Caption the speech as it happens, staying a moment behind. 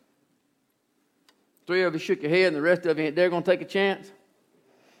Three of you shook your head and the rest of you ain't there going to take a chance.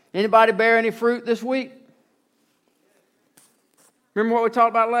 Anybody bear any fruit this week? Remember what we talked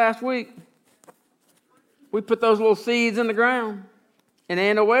about last week? We put those little seeds in the ground, and there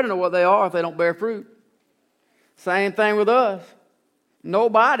ain't no way to know what they are if they don't bear fruit. Same thing with us.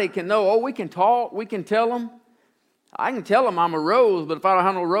 Nobody can know. Oh, we can talk. We can tell them. I can tell them I'm a rose, but if I don't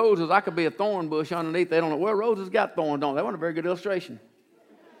have no roses, I could be a thorn bush underneath. They don't know. Well, roses got thorns, don't they? That wasn't a very good illustration.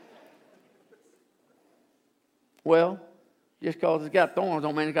 Well, just because it's got thorns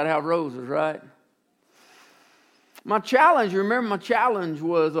don't mean it's got to have roses, right? My challenge, you remember my challenge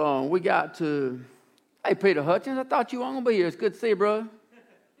was we got to, hey, Peter Hutchins, I thought you weren't going to be here. It's good to see you, brother.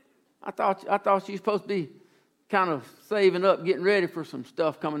 I thought you were supposed to be kind of saving up, getting ready for some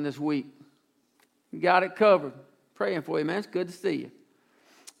stuff coming this week. You got it covered. Praying for you, man. It's good to see you.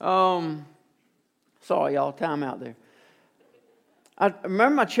 Sorry, y'all. Time out there. I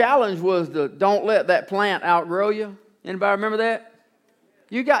remember my challenge was to don't let that plant outgrow you. Anybody remember that?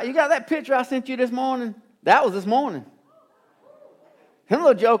 You got that picture I sent you this morning? That was this morning. Them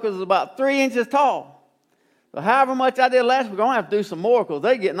little jokers is about 3 inches tall. So however much I did last week, we're going to have to do some more because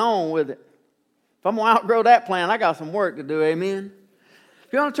they're getting on with it. If I'm going to outgrow that plant, I got some work to do. Amen.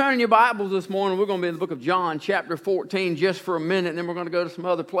 If you want to turn in your Bibles this morning, we're going to be in the book of John, chapter 14, just for a minute, and then we're going to go to some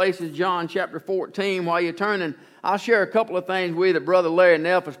other places. John, chapter 14. While you're turning, I'll share a couple of things with you that Brother Larry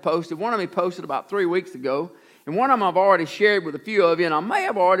Neff has posted. One of them he posted about 3 weeks ago, and one of them I've already shared with a few of you, and I may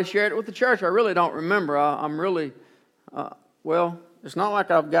have already shared it with the church. I really don't remember. Well, it's not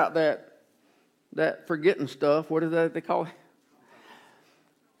like I've got that forgetting stuff. What is that they call it?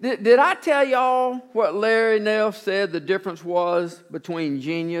 Did I tell y'all what Larry Neff said the difference was between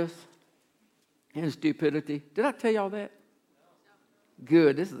genius and stupidity? Did I tell y'all that?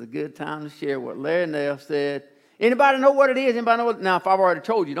 Good. This is a good time to share what Larry Neff said. Anybody know what it is? Anybody know what? Now, if I've already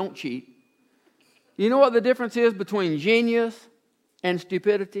told you, don't cheat. You know what the difference is between genius and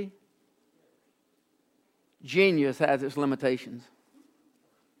stupidity? Genius has its limitations.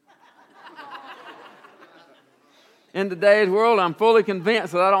 In today's world, I'm fully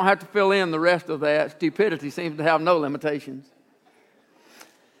convinced that I don't have to fill in the rest of that. Stupidity seems to have no limitations.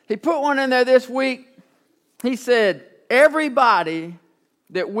 He put one in there this week. He said, everybody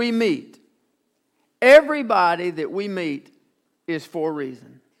that we meet is for a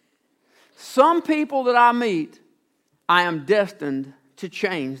reason. Some people that I meet, I am destined to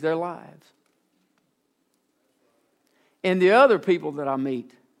change their lives. And the other people that I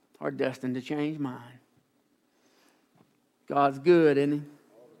meet are destined to change mine. God's good, isn't He?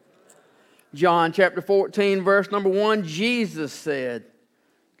 John chapter 14, verse number 1, Jesus said,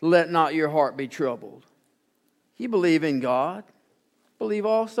 let not your heart be troubled. You believe in God, believe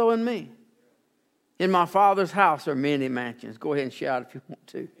also in me. In my Father's house are many mansions. Go ahead and shout if you want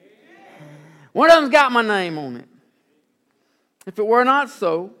to. One of them's got my name on it. If it were not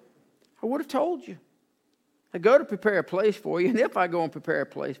so, I would have told you. I go to prepare a place for you, and if I go and prepare a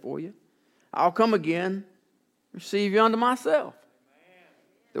place for you, I'll come again, receive you unto myself.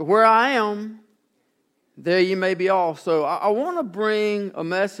 That where I am, there you may be also. I want to bring a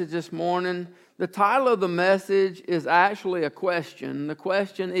message this morning. The title of the message is actually a question. The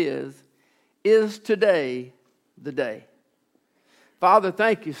question is today the day? Father,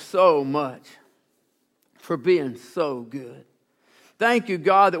 thank you so much for being so good. Thank you,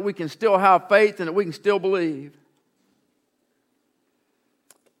 God, that we can still have faith and that we can still believe.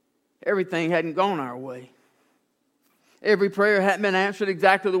 Everything hadn't gone our way. Every prayer hadn't been answered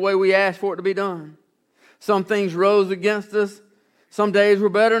exactly the way we asked for it to be done. Some things rose against us. Some days were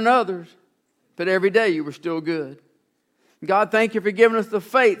better than others. But every day you were still good. God, thank you for giving us the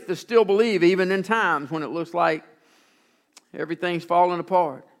faith to still believe even in times when it looks like everything's falling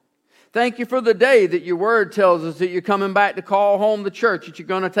apart. Thank you for the day that your word tells us that you're coming back to call home the church, that you're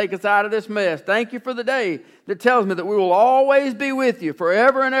going to take us out of this mess. Thank you for the day that tells me that we will always be with you.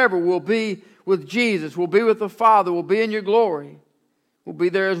 Forever and ever we'll be with Jesus. We'll be with the Father. We'll be in your glory. We'll be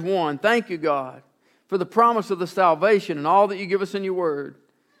there as one. Thank you, God, for the promise of the salvation and all that you give us in your word.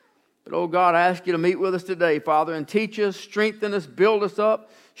 But, oh God, I ask you to meet with us today, Father, and teach us, strengthen us, build us up.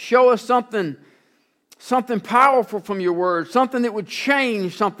 Show us something powerful from your word, something that would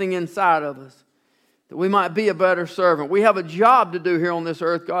change something inside of us, that we might be a better servant. We have a job to do here on this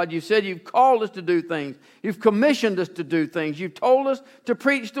earth, God. You said you've called us to do things. You've commissioned us to do things. You've told us to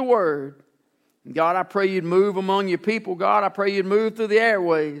preach the word. God, I pray you'd move among your people, God. I pray you'd move through the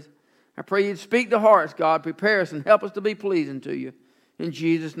airways. I pray you'd speak to hearts, God. Prepare us and help us to be pleasing to you. In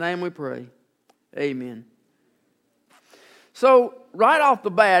Jesus' name we pray. Amen. So, right off the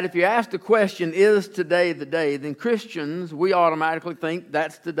bat, if you ask the question, is today the day? Then Christians, we automatically think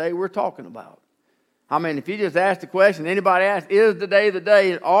that's the day we're talking about. I mean, if you just ask the question, anybody ask, is today the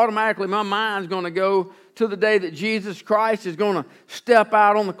day? Automatically my mind's going to go to the day that Jesus Christ is going to step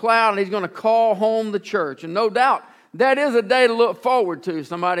out on the cloud and he's going to call home the church. And no doubt, that is a day to look forward to.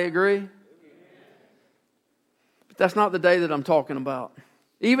 Somebody agree? But that's not the day that I'm talking about.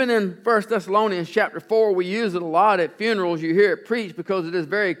 Even in 1 Thessalonians chapter 4, we use it a lot at funerals. You hear it preached because it is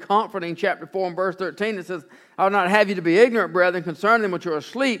very comforting. Chapter 4 and verse 13, it says, I would not have you to be ignorant, brethren, concerning them which are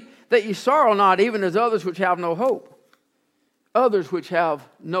asleep, that ye sorrow not, even as others which have no hope. Others which have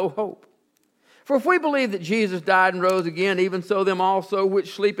no hope. For if we believe that Jesus died and rose again, even so them also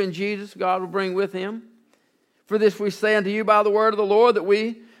which sleep in Jesus, God will bring with him. For this we say unto you by the word of the Lord, that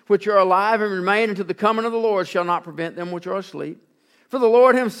we which are alive and remain until the coming of the Lord shall not prevent them which are asleep. For the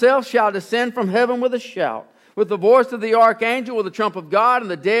Lord himself shall descend from heaven with a shout, with the voice of the archangel, with the trump of God, and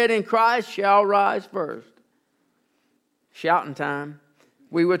the dead in Christ shall rise first. Shouting time.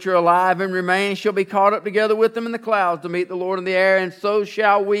 We which are alive and remain shall be caught up together with them in the clouds to meet the Lord in the air, and so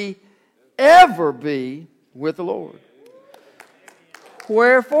shall we ever be with the Lord.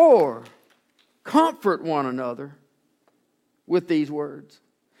 Wherefore, comfort one another with these words.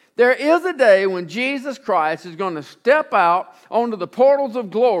 There is a day when Jesus Christ is going to step out onto the portals of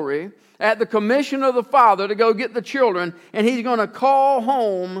glory at the commission of the Father to go get the children, and he's going to call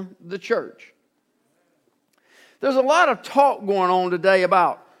home the church. There's a lot of talk going on today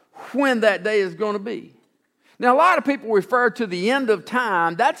about when that day is going to be. Now, a lot of people refer to the end of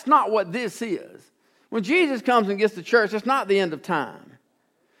time. That's not what this is. When Jesus comes and gets the church, it's not the end of time.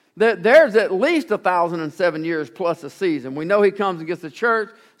 There's at least 1,007 years plus a season. We know he comes and gets the church,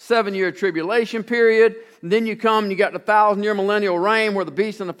 7-year tribulation period. And then you come and you got the 1,000-year millennial reign where the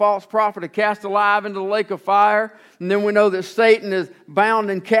beast and the false prophet are cast alive into the lake of fire. And then we know that Satan is bound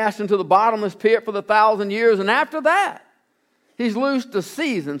and cast into the bottomless pit for the 1,000 years. And after that, he's loosed a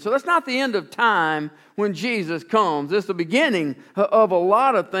season. So that's not the end of time when Jesus comes. It's the beginning of a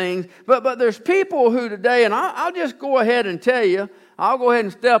lot of things. But there's people who today, and I'll just go ahead and tell you, I'll go ahead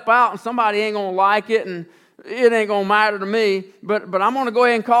and step out and somebody ain't going to like it and it ain't going to matter to me. But I'm going to go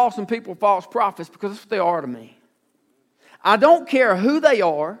ahead and call some people false prophets because that's what they are to me. I don't care who they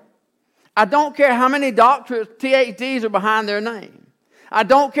are. I don't care how many doctorates, PhDs are behind their name. I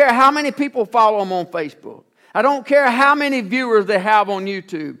don't care how many people follow them on Facebook. I don't care how many viewers they have on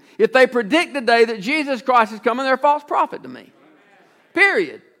YouTube. If they predict the day that Jesus Christ is coming, they're a false prophet to me.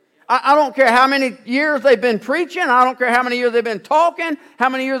 Period. I don't care how many years they've been preaching. I don't care how many years they've been talking, how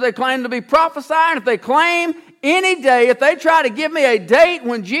many years they claim to be prophesying. If they claim any day, if they try to give me a date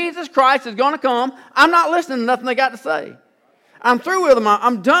when Jesus Christ is going to come, I'm not listening to nothing they got to say. I'm through with them.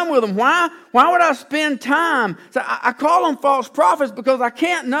 I'm done with them. Why would I spend time? So I call them false prophets because I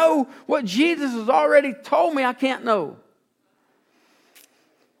can't know what Jesus has already told me I can't know.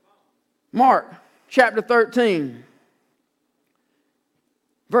 Mark chapter 13.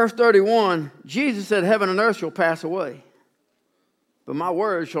 Verse 31, Jesus said, heaven and earth shall pass away, but my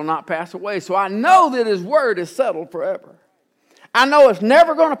word shall not pass away. So I know that his word is settled forever. I know it's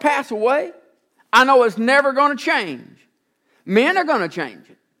never going to pass away. I know it's never going to change. Men are going to change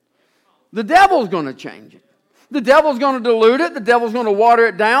it. The devil's going to change it. The devil's going to dilute it. The devil's going to water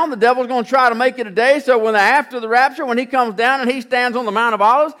it down. The devil's going to try to make it a day so when after the rapture, when he comes down and he stands on the Mount of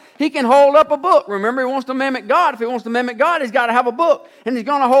Olives, he can hold up a book. Remember, he wants to mimic God. If he wants to mimic God, he's got to have a book. And he's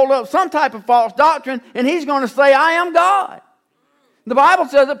going to hold up some type of false doctrine, and he's going to say, I am God. The Bible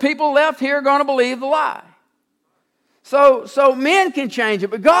says that people left here are going to believe the lie. So men can change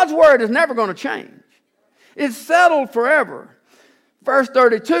it, but God's word is never going to change. It's settled forever. Verse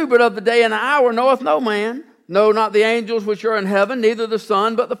 32, but of the day and the hour knoweth no man. No, not the angels which are in heaven, neither the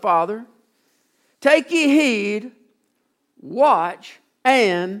Son, but the Father. Take ye heed, watch,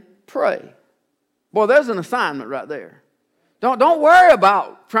 and pray. Boy, there's an assignment right there. Don't worry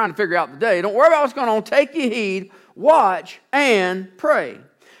about trying to figure out the day. Don't worry about what's going on. Take ye heed, watch, and pray.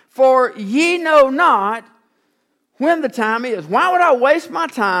 For ye know not when the time is. Why would I waste my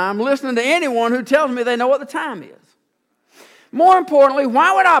time listening to anyone who tells me they know what the time is? More importantly,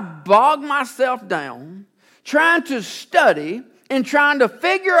 why would I bog myself down trying to study and trying to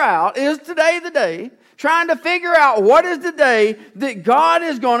figure out, is today the day? Trying to figure out what is the day that God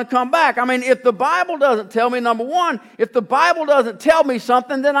is going to come back. I mean, if the Bible doesn't tell me, number one, if the Bible doesn't tell me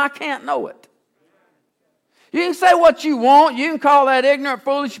something, then I can't know it. You can say what you want, you can call that ignorant,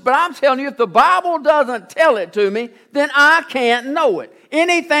 foolish, but I'm telling you, if the Bible doesn't tell it to me, then I can't know it.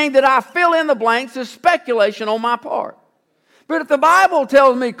 Anything that I fill in the blanks is speculation on my part. But if the Bible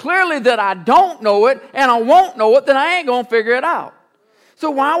tells me clearly that I don't know it and I won't know it, then I ain't going to figure it out.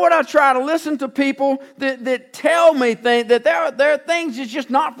 So why would I try to listen to people that tell me things, that there are things that's just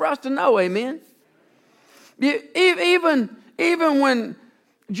not for us to know, amen? Even when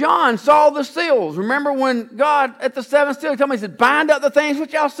John saw the seals, remember when God at the seventh seal told him, he said, bind up the things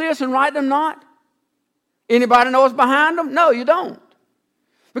which thou seest and write them not? Anybody know what's behind them? No, you don't.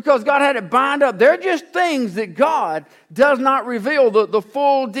 Because God had it bind up. They're just things that God does not reveal the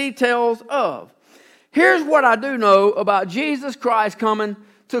full details of. Here's what I do know about Jesus Christ coming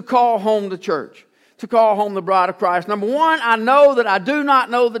to call home the church, to call home the bride of Christ. Number one, I know that I do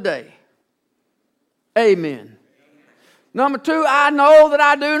not know the day. Amen. Number two, I know that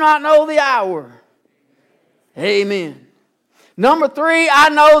I do not know the hour. Amen. Number three, I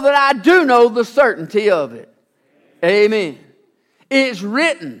know that I do know the certainty of it. Amen. It's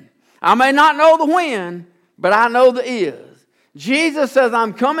written. I may not know the when, but I know the is. Jesus says,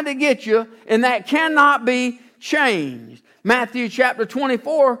 I'm coming to get you, and that cannot be changed. Matthew chapter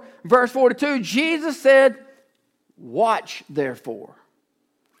 24, verse 42, Jesus said, watch therefore.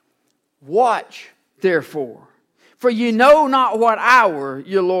 Watch therefore. For you know not what hour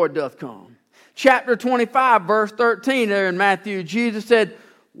your Lord doth come. Chapter 25, verse 13 there in Matthew, Jesus said,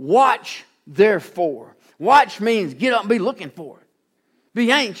 watch therefore. Watch means get up and be looking for it.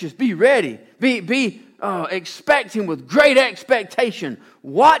 Be anxious, be ready, be expecting with great expectation.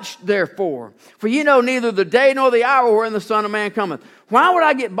 Watch therefore. For you know neither the day nor the hour wherein the Son of Man cometh. Why would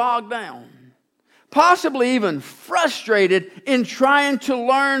I get bogged down? Possibly even frustrated in trying to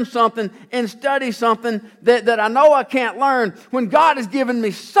learn something and study something that I know I can't learn when God has given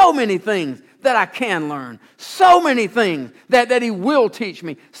me so many things that I can learn. So many things that He will teach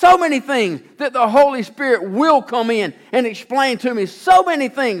me. So many things that the Holy Spirit will come in and explain to me. So many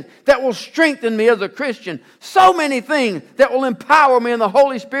things that will strengthen me as a Christian. So many things that will empower me in the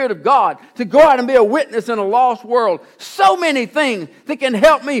Holy Spirit of God to go out and be a witness in a lost world. So many things that can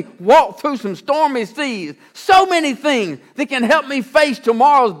help me walk through some stormy seas. So many things that can help me face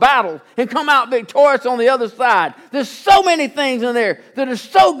tomorrow's battles and come out victorious on the other side. There's so many things in there that are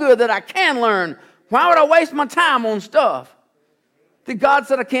so good that I can learn. Why would I waste my time on stuff that God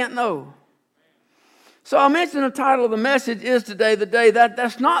said I can't know? So I mentioned the title of the message is today the day.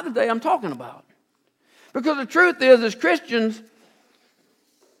 That's not the day I'm talking about. Because the truth is, as Christians,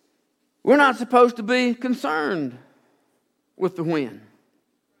 we're not supposed to be concerned with the when.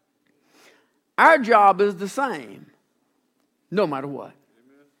 Our job is the same, no matter what.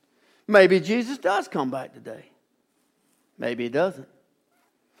 Maybe Jesus does come back today. Maybe He doesn't.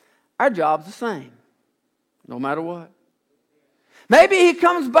 Our job's the same, no matter what. Maybe He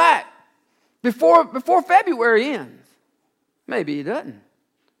comes back before February ends. Maybe He doesn't.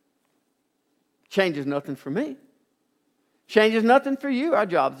 Changes nothing for me. Changes nothing for you. Our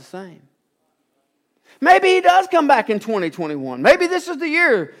job's the same. Maybe He does come back in 2021. Maybe this is the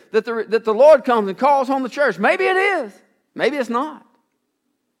year that the Lord comes and calls home the church. Maybe it is. Maybe it's not.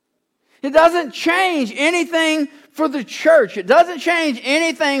 It doesn't change anything for the church. It doesn't change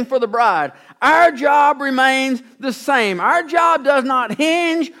anything for the bride. Our job remains the same. Our job does not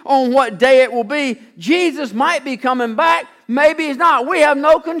hinge on what day it will be. Jesus might be coming back. Maybe He's not. We have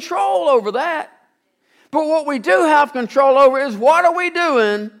no control over that. But what we do have control over is what are we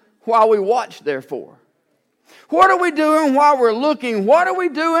doing while we watch therefore? What are we doing while we're looking? What are we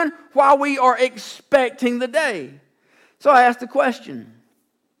doing while we are expecting the day? So I asked the question,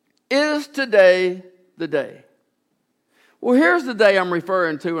 is today the day? Well, here's the day I'm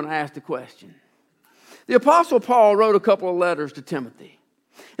referring to when I asked the question. The Apostle Paul wrote a couple of letters to Timothy.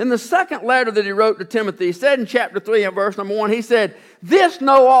 In the second letter that he wrote to Timothy, he said in chapter 3 and verse number 1, he said, this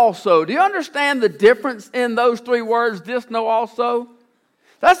know also. Do you understand the difference in those three words, this know also?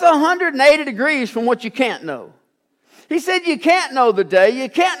 That's 180 degrees from what you can't know. He said you can't know the day, you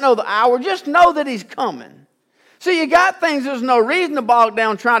can't know the hour, just know that He's coming. So you got things there's no reason to bog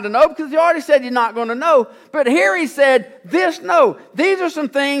down trying to know because He already said you're not going to know. But here He said, this know. These are some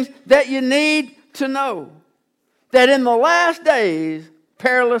things that you need to know. That in the last days,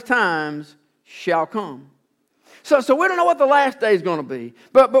 perilous times shall come. So we don't know what the last day is going to be.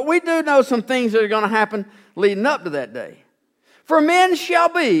 But we do know some things that are going to happen leading up to that day. For men shall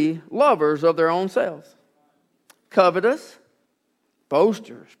be lovers of their own selves, covetous,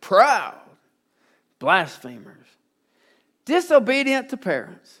 boasters, proud, blasphemers, disobedient to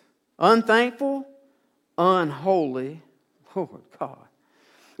parents, unthankful, unholy, Lord God,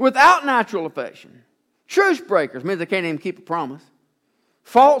 without natural affection, truce breakers, means they can't even keep a promise,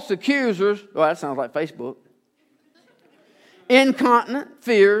 false accusers, oh, that sounds like Facebook, incontinent,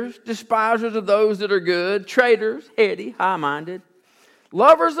 fears, despisers of those that are good, traitors, heady, high-minded,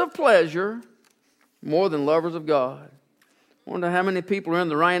 lovers of pleasure more than lovers of God. I wonder how many people are in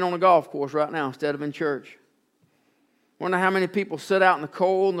the rain on a golf course right now instead of in church. Wonder how many people sit out in the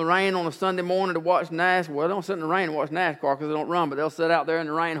cold and the rain on a Sunday morning to watch NASCAR. Well, they don't sit in the rain and watch NASCAR because they don't run, but they'll sit out there in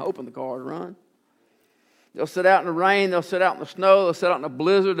the rain hoping the cars run. They'll sit out in the rain, they'll sit out in the snow, they'll sit out in the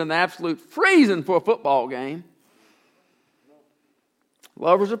blizzard and the absolute freezing for a football game.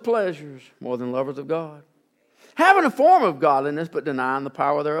 Lovers of pleasures more than lovers of God. Having a form of godliness, but denying the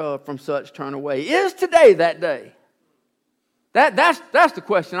power thereof, from such turn away. Is today that day? That's the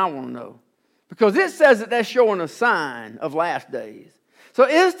question I want to know. Because it says that that's showing a sign of last days. So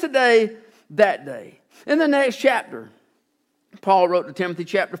is today that day? In the next chapter, Paul wrote to Timothy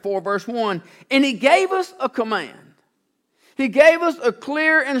chapter 4, verse 1, and he gave us a command. He gave us a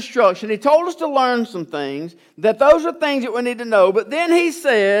clear instruction. He told us to learn some things, that those are things that we need to know. But then he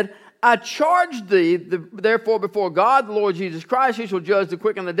said, I charge thee, therefore, before God, the Lord Jesus Christ, who shall judge the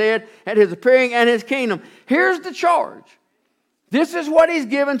quick and the dead at his appearing and his kingdom. Here's the charge. This is what he's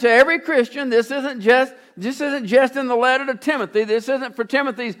given to every Christian. This isn't just in the letter to Timothy. This isn't for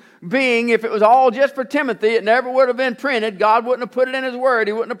Timothy's being. If it was all just for Timothy, it never would have been printed. God wouldn't have put it in his word.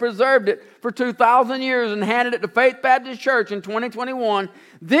 He wouldn't have preserved it for 2,000 years and handed it to Faith Baptist Church in 2021.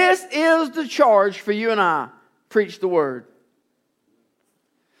 This is the charge for you and I. Preach the word.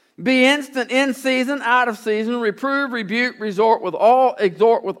 Be instant in season, out of season, reprove, rebuke, exhort with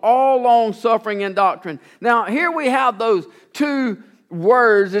all long suffering and doctrine. Now, here we have those two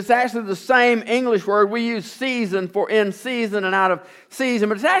words. It's actually the same English word. We use season for in season and out of season,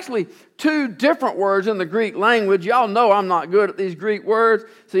 but it's actually two different words in the Greek language. Y'all know I'm not good at these Greek words,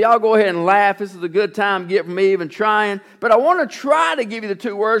 so y'all go ahead and laugh. This is a good time to get from me even trying. But I want to try to give you the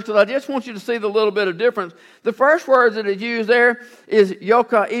two words because I just want you to see the little bit of difference. The first word that is used there is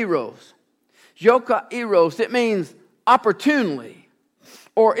yokairos. Yokairos. It means opportunely,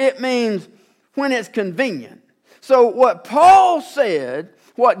 or it means when it's convenient. So what Paul said,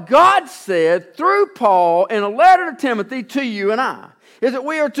 what God said through Paul in a letter to Timothy to you and I, is that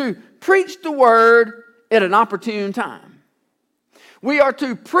we are to preach the word at an opportune time. We are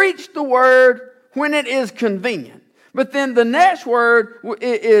to preach the word when it is convenient. But then the next word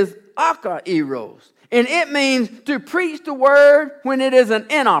is akairos, and it means to preach the word when it is an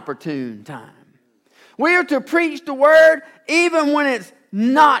inopportune time. We are to preach the word even when it's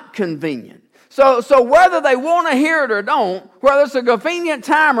not convenient. So whether they want to hear it or don't, whether it's a convenient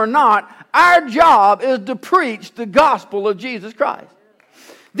time or not, our job is to preach the gospel of Jesus Christ.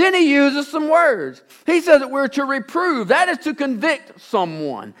 Then he uses some words. He says that we're to reprove. That is to convict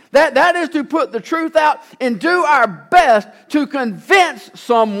someone. That is to put the truth out and do our best to convince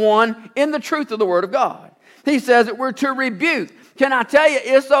someone in the truth of the Word of God. He says that we're to rebuke. Can I tell you,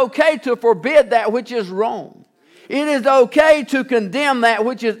 it's okay to forbid that which is wrong. It is okay to condemn that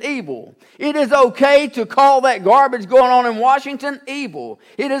which is evil. It is okay to call that garbage going on in Washington evil.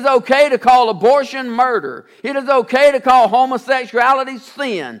 It is okay to call abortion murder. It is okay to call homosexuality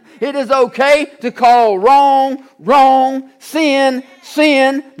sin. It is okay to call wrong, sin,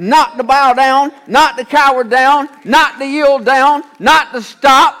 not to bow down, not to cower down, not to yield down, not to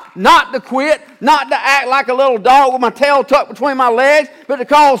stop, not to quit, not to act like a little dog with my tail tucked between my legs, but to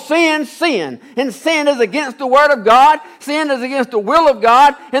call sin, sin. And sin is against the Word of God. Sin is against the will of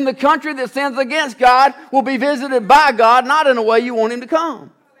God. And the country that sins against God will be visited by God, not in a way you want Him to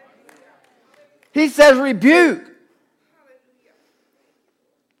come. He says rebuke.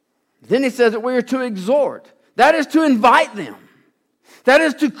 Then he says that we are to exhort. That is to invite them. That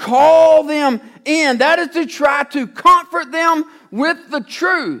is to call them in. That is to try to comfort them with the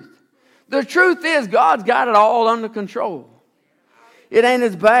truth. The truth is God's got it all under control. It ain't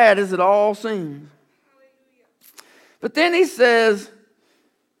as bad as it all seems. But then he says,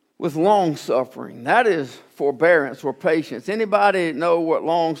 with long suffering. That is forbearance or patience. Anybody know what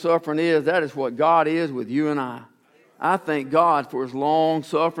long suffering is? That is what God is with you and I. I thank God for His long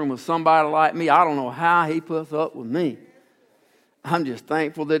suffering with somebody like me. I don't know how He puts up with me. I'm just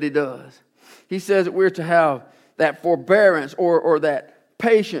thankful that He does. He says that we're to have that forbearance or that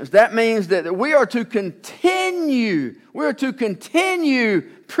patience. That means that we are to continue. We're to continue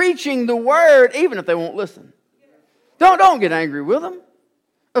preaching the word even if they won't listen. Don't get angry with them.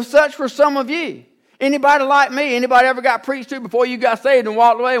 Of such were some of ye. Anybody like me? Anybody ever got preached to before you got saved and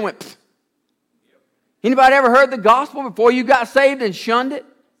walked away and went, pfft? Anybody ever heard the gospel before you got saved and shunned it?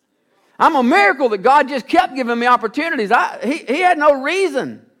 I'm a miracle that God just kept giving me opportunities. He had no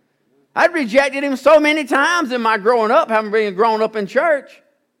reason. I'd rejected Him so many times in my growing up, having been grown up in church.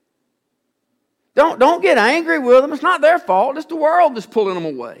 Don't get angry with them. It's not their fault. It's the world that's pulling them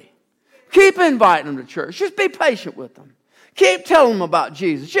away. Keep inviting them to church. Just be patient with them. Keep telling them about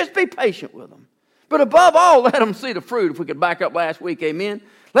Jesus. Just be patient with them. But above all, let them see the fruit. If we could back up last week, amen.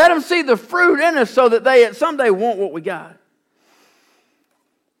 Let them see the fruit in us so that they someday want what we got.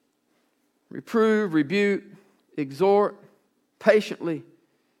 Reprove, rebuke, exhort, patiently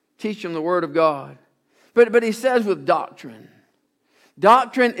teach them the Word of God. But he says with doctrine.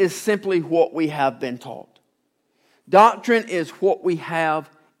 Doctrine is simply what we have been taught. Doctrine is what we have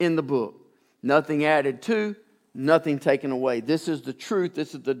in the book. Nothing added to, nothing taken away. This is the truth.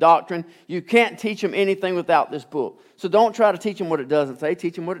 This is the doctrine. You can't teach them anything without this book. So don't try to teach them what it doesn't say.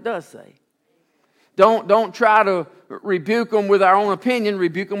 Teach them what it does say. Don't try to rebuke them with our own opinion.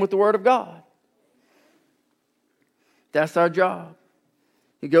 Rebuke them with the Word of God. That's our job.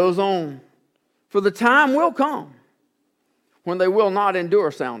 He goes on. For the time will come when they will not endure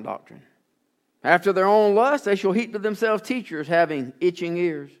sound doctrine. After their own lust, they shall heap to themselves teachers having itching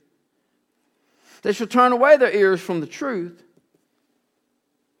ears. They shall turn away their ears from the truth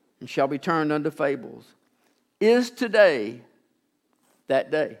and shall be turned unto fables. Is today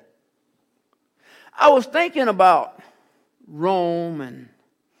that day? I was thinking about Rome and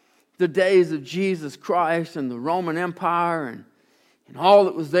the days of Jesus Christ and the Roman Empire and all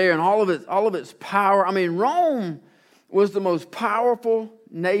that was there and all of its power. I mean, Rome was the most powerful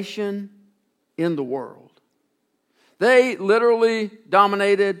nation in the world. They literally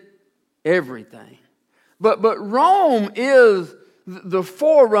dominated everything. But Rome is the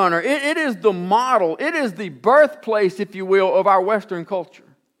forerunner. It is the model. It is the birthplace, if you will, of our Western culture.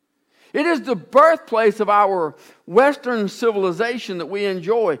 It is the birthplace of our Western civilization that we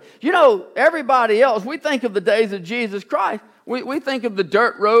enjoy. You know, everybody else, we think of the days of Jesus Christ. We think of the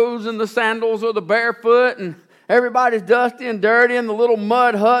dirt roads and the sandals or the barefoot, and everybody's dusty and dirty in the little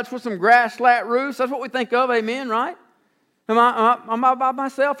mud huts with some grass slat roofs. That's what we think of, amen, right? Am I by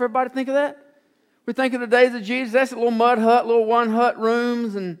myself? Everybody think of that? We think of the days of Jesus. That's a little mud hut, little one hut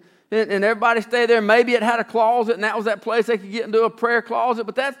rooms, and everybody stayed there. Maybe it had a closet, and that was that place they could get into a prayer closet.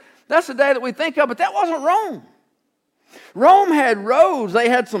 But that's the day that we think of. But that wasn't Rome. Rome had roads. They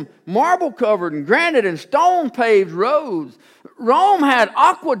had some marble covered and granite and stone paved roads. Rome had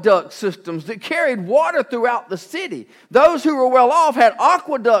aqueduct systems that carried water throughout the city. Those who were well off had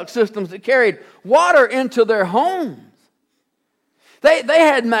aqueduct systems that carried water into their homes. They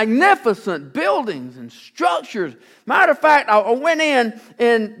had magnificent buildings and structures. Matter of fact, I went in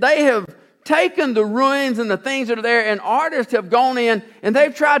and they have taken the ruins and the things that are there, and artists have gone in and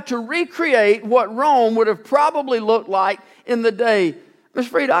they've tried to recreate what Rome would have probably looked like in the day. Miss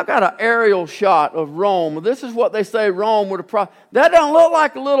Frieda, I've got an aerial shot of Rome. This is what they say Rome would have that don't look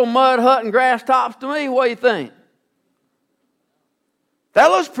like a little mud hut and grass tops to me. What do you think? That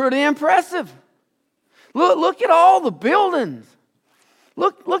looks pretty impressive. Look at all the buildings.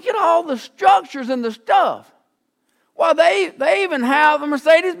 Look at all the structures and the stuff. Well, they even have the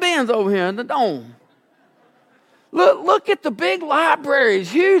Mercedes-Benz over here in the dome. Look at the big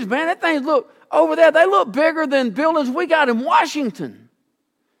libraries. Huge, man. That thing look over there. They look bigger than buildings we got in Washington.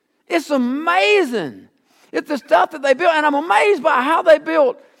 It's amazing. It's the stuff that they built. And I'm amazed by how they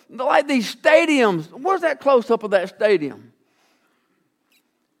built like these stadiums. Where's that close-up of that stadium?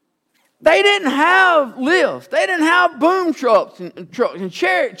 They didn't have lifts. They didn't have boom trucks and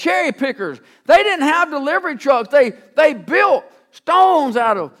cherry pickers. They didn't have delivery trucks. They built stones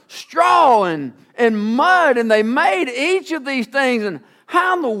out of straw and mud, and they made each of these things. And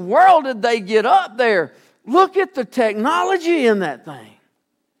how in the world did they get up there? Look at the technology in that thing.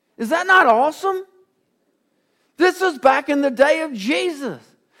 Is that not awesome? This is back in the day of Jesus.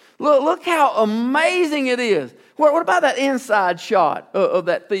 Look how amazing it is. What about that inside shot of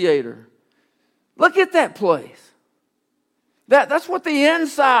that theater? Look at that place. That's what the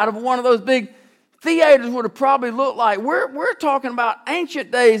inside of one of those big theaters would have probably looked like. We're talking about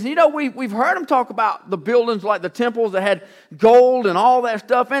ancient days. You know, we've heard them talk about the buildings like the temples that had gold and all that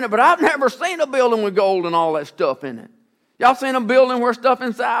stuff in it, but I've never seen a building with gold and all that stuff in it. Y'all seen a building where stuff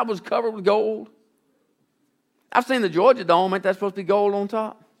inside was covered with gold? I've seen the Georgia Dome. Ain't that supposed to be gold on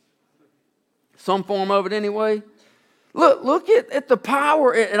top? Some form of it anyway. Look at the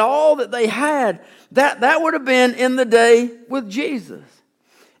power and all that they had. That would have been in the day with Jesus.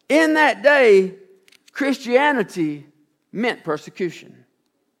 In that day, Christianity meant persecution.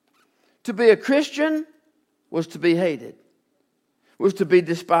 To be a Christian was to be hated, was to be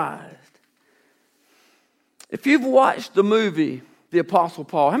despised. If you've watched the movie, The Apostle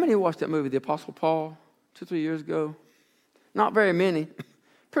Paul, how many watched that movie, The Apostle Paul, 2-3 years ago? Not very many.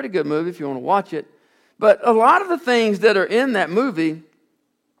 Pretty good movie if you want to watch it. But a lot of the things that are in that movie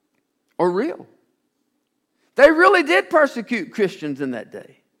are real. They really did persecute Christians in that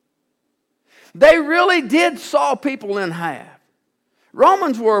day. They really did saw people in half.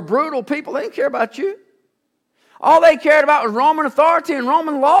 Romans were a brutal people. They didn't care about you. All they cared about was Roman authority and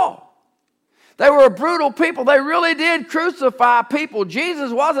Roman law. They were a brutal people. They really did crucify people.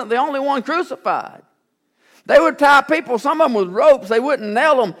 Jesus wasn't the only one crucified. They would tie people, some of them with ropes. They wouldn't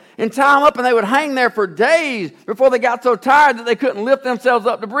nail them and tie them up, and they would hang there for days before they got so tired that they couldn't lift themselves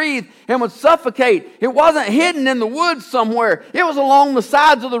up to breathe and would suffocate. It wasn't hidden in the woods somewhere. It was along the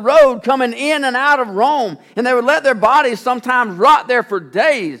sides of the road coming in and out of Rome, and they would let their bodies sometimes rot there for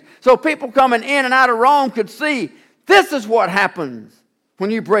days so people coming in and out of Rome could see this is what happens when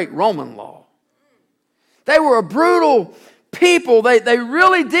you break Roman law. They were a brutal people. They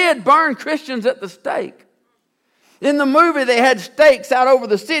really did burn Christians at the stake. In the movie, they had stakes out over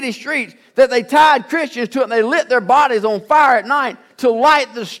the city streets that they tied Christians to it, and they lit their bodies on fire at night to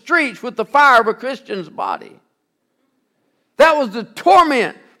light the streets with the fire of a Christian's body. That was the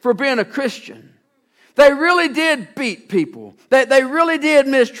torment for being a Christian. They really did beat people. They really did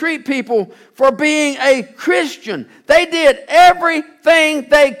mistreat people for being a Christian. They did everything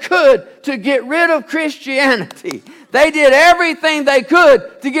they could to get rid of Christianity. They did everything they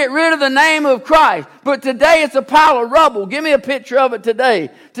could to get rid of the name of Christ. But today it's a pile of rubble. Give me a picture of it today.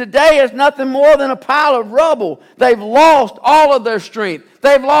 Today it's nothing more than a pile of rubble. They've lost all of their strength.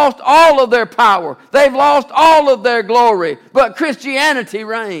 They've lost all of their power. They've lost all of their glory. But Christianity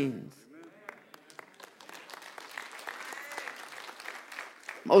reigns.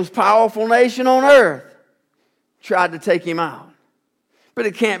 Most powerful nation on earth tried to take him out. But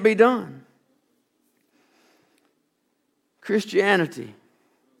it can't be done. Christianity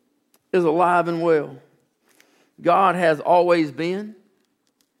is alive and well. God has always been.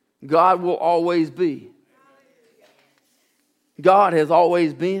 God will always be. God has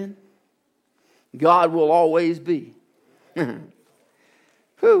always been. God will always be.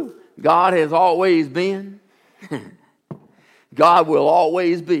 God has always been. God will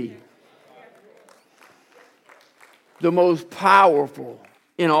always be. The most powerful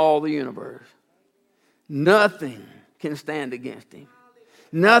in all the universe. Nothing can stand against him.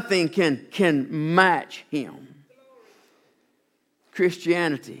 Nothing can match him.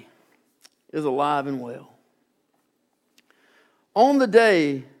 Christianity is alive and well. On the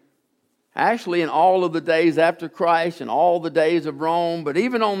day, actually in all of the days after Christ and all the days of Rome, but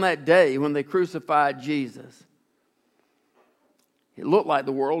even on that day when they crucified Jesus, it looked like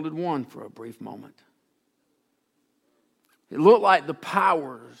the world had won for a brief moment. It looked like the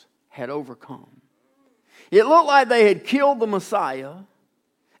powers had overcome. It looked like they had killed the Messiah,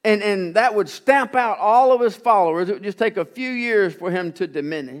 and that would stamp out all of his followers. It would just take a few years for him to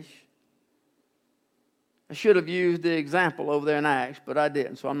diminish. I should have used the example over there in Acts, but I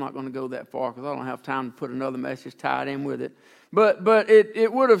didn't, so I'm not going to go that far because I don't have time to put another message tied in with it. But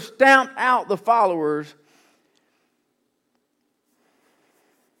it would have stamped out the followers.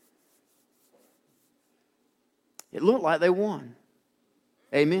 It looked like they won.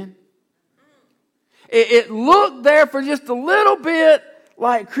 Amen? It looked there for just a little bit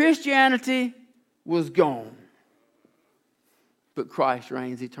like Christianity was gone. But Christ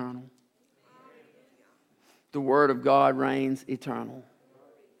reigns eternal. The Word of God reigns eternal.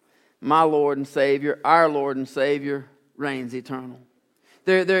 My Lord and Savior, our Lord and Savior, reigns eternal.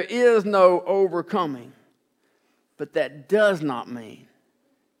 There is no overcoming. But that does not mean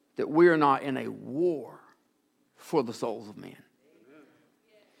that we are not in a war for the souls of men.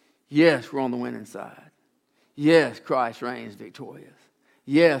 Yes, we're on the winning side. Yes, Christ reigns victorious.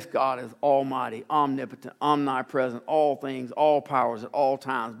 Yes, God is almighty, omnipotent, omnipresent, all things, all powers at all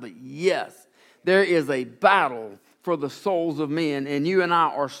times. But yes, there is a battle for the souls of men, and you and I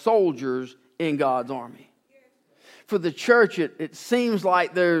are soldiers in God's army. For the church, it seems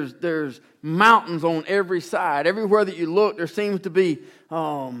like there's mountains on every side. Everywhere that you look, there seems to be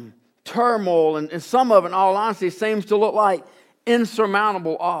turmoil, and some of it, in all honesty, seems to look like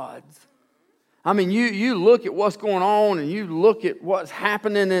insurmountable odds. I mean, you look at what's going on, and you look at what's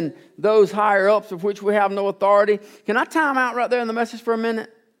happening in those higher ups of which we have no authority. Can I time out right there in the message for a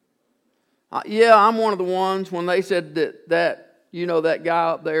minute? Yeah, I'm one of the ones when they said that guy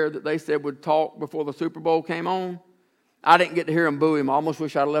up there that they said would talk before the Super Bowl came on. I didn't get to hear him boo him. I almost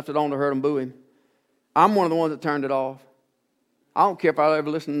wish I'd have left it on to hear him boo him. I'm one of the ones that turned it off. I don't care if I ever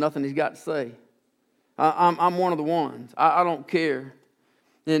listen to nothing he's got to say. I'm one of the ones. I don't care.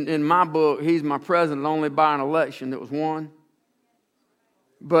 In my book, he's my president only by an election that was won.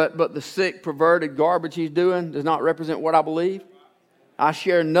 But the sick, perverted garbage he's doing does not represent what I believe. I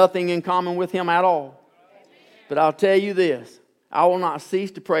share nothing in common with him at all. But I'll tell you this. I will not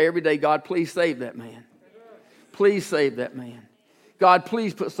cease to pray every day, God, please save that man. Please save that man. God,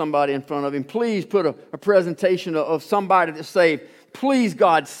 please put somebody in front of him. Please put a presentation of somebody that's saved. Please,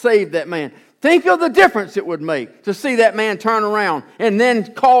 God, save that man. Think of the difference it would make to see that man turn around and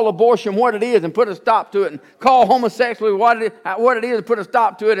then call abortion what it is and put a stop to it, and call homosexuality what it is and put a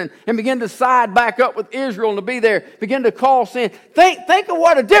stop to it, and begin to side back up with Israel and to be there, begin to call sin. Think of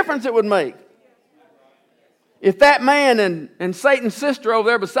what a difference it would make if that man and Satan's sister over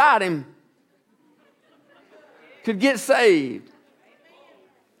there beside him could get saved.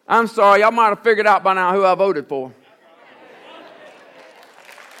 I'm sorry, y'all might have figured out by now who I voted for.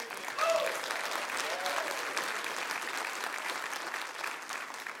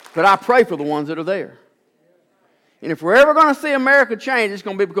 But I pray for the ones that are there. And if we're ever going to see America change, it's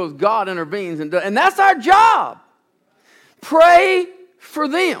going to be because God intervenes. And that's our job. Pray for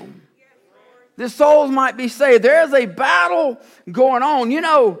them. That souls might be saved. There is a battle going on. You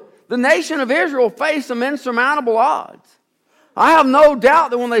know, the nation of Israel faced some insurmountable odds. I have no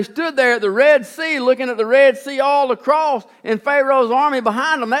doubt that when they stood there at the Red Sea, looking at the Red Sea all across and Pharaoh's army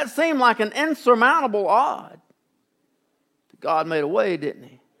behind them, that seemed like an insurmountable odd. God made a way, didn't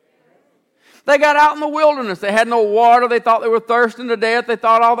He? They got out in the wilderness. They had no water. They thought they were thirsting to death. They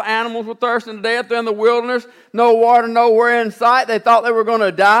thought all the animals were thirsting to death. They're in the wilderness. No water, nowhere in sight. They thought they were going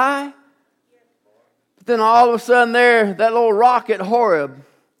to die. But then all of a sudden there, that little rock at Horeb,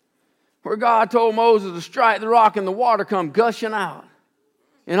 where God told Moses to strike the rock and the water come gushing out.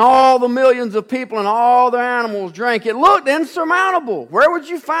 And all the millions of people and all their animals drank. It looked insurmountable. Where would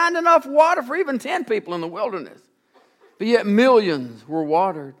you find enough water for even 10 people in the wilderness? But yet millions were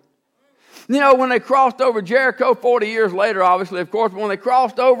watered. You know, when they crossed over Jericho 40 years later, obviously, of course, but when they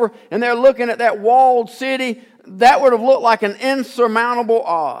crossed over and they're looking at that walled city, that would have looked like an insurmountable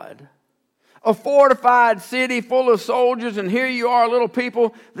odd. A fortified city full of soldiers, and here you are, little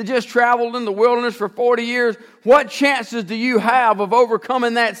people that just traveled in the wilderness for 40 years. What chances do you have of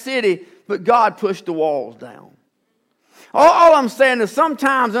overcoming that city? But God pushed the walls down. All I'm saying is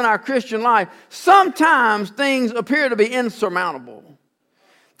sometimes in our Christian life, sometimes things appear to be insurmountable.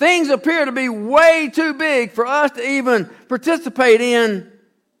 Things appear to be way too big for us to even participate in,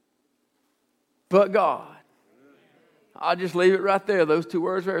 but God. I'll just leave it right there, those two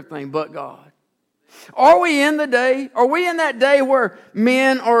words for everything, but God. Are we in the day? Are we in that day where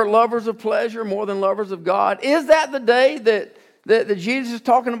men are lovers of pleasure more than lovers of God? Is that the day that Jesus is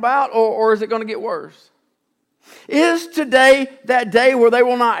talking about, or is it going to get worse? Is today that day where they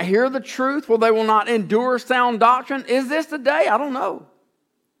will not hear the truth, where they will not endure sound doctrine? Is this the day? I don't know.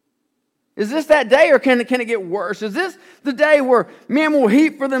 Is this that day, or can it get worse? Is this the day where men will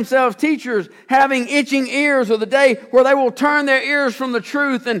heap for themselves teachers having itching ears, or the day where they will turn their ears from the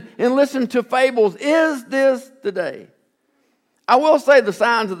truth and listen to fables? Is this the day? I will say the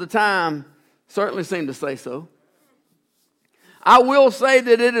signs of the time certainly seem to say so. I will say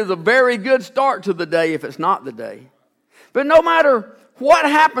that it is a very good start to the day if it's not the day. But no matter what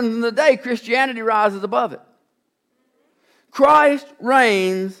happens in the day, Christianity rises above it. Christ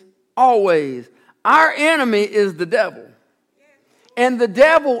reigns always. Our enemy is the devil. And the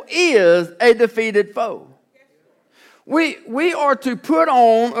devil is a defeated foe. We are to put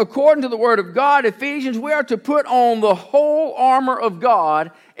on, according to the Word of God, Ephesians, we are to put on the whole armor of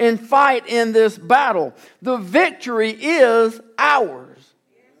God and fight in this battle. The victory is ours.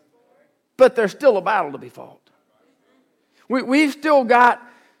 But there's still a battle to be fought. We've still got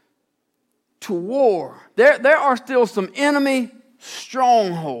to war. There are still some enemy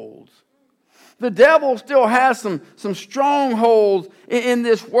strongholds. The devil still has some strongholds in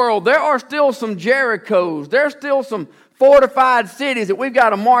this world. There are still some Jerichos. There's still some fortified cities that we've got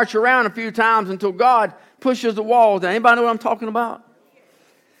to march around a few times until God pushes the walls down. Anybody know what I'm talking about?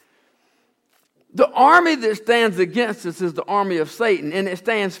 The army that stands against us is the army of Satan, and it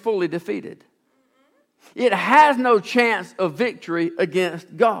stands fully defeated. It has no chance of victory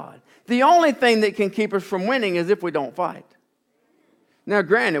against God. The only thing that can keep us from winning is if we don't fight. Now,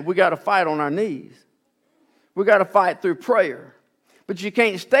 granted, we got to fight on our knees. We got to fight through prayer. But you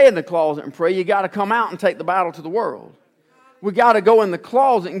can't stay in the closet and pray. You got to come out and take the battle to the world. We got to go in the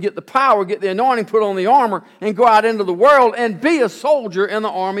closet and get the power, get the anointing, put on the armor, and go out into the world and be a soldier in the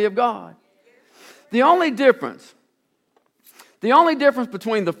army of God. The only difference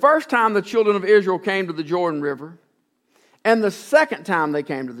between the first time the children of Israel came to the Jordan River and the second time they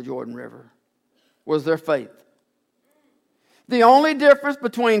came to the Jordan River was their faith. The only difference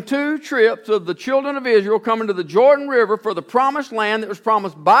between two trips of the children of Israel coming to the Jordan River for the promised land that was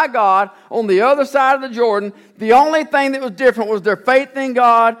promised by God on the other side of the Jordan, the only thing that was different was their faith in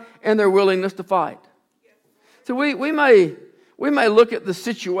God and their willingness to fight. So we may look at the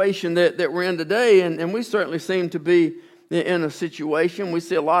situation that we're in today, and we certainly seem to be in a situation. We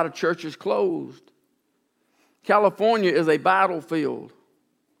see a lot of churches closed. California is a battlefield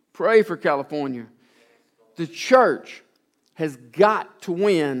Pray for California. The church has got to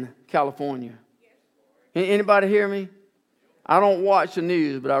win California. Anybody hear me? I don't watch the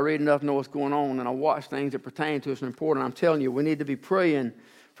news, but I read enough to know what's going on, and I watch things that pertain to us and important. I'm telling you, we need to be praying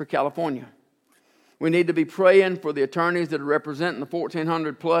for California. We need to be praying for the attorneys that are representing the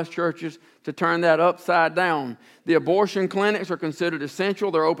 1,400 plus churches to turn that upside down. The abortion clinics are considered essential.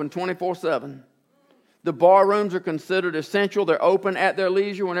 They're open 24/7. The bar rooms are considered essential. They're open at their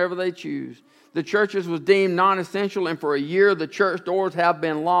leisure whenever they choose. The churches was deemed non-essential, and for a year the church doors have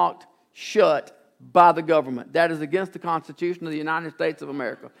been locked shut by the government. That is against the Constitution of the United States of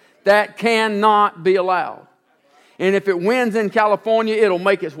America. That cannot be allowed. And if it wins in California, it'll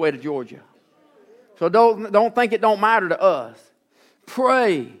make its way to Georgia. So don't think it don't matter to us.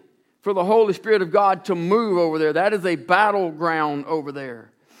 Pray for the Holy Spirit of God to move over there. That is a battleground over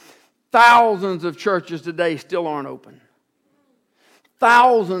there. Thousands of churches today still aren't open.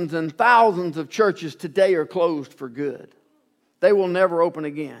 Thousands and thousands of churches today are closed for good. They will never open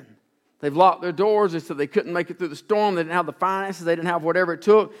again. They've locked their doors. They said they couldn't make it through the storm. They didn't have the finances. They didn't have whatever it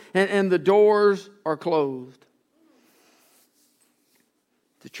took. And the doors are closed.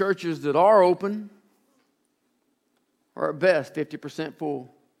 The churches that are open are at best 50%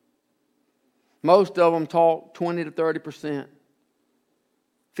 full. Most of them talk 20 to 30%.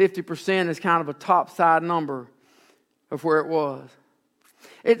 50% is kind of a top side number of where it was.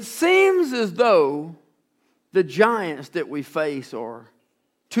 It seems as though the giants that we face are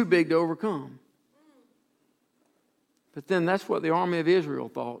too big to overcome. But then that's what the army of Israel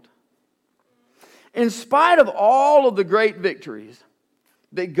thought. In spite of all of the great victories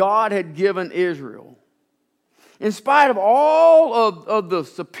that God had given Israel, in spite of all of the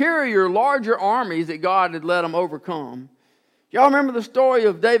superior, larger armies that God had let them overcome, y'all remember the story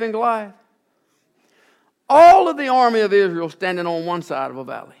of David and Goliath? All of the army of Israel standing on one side of a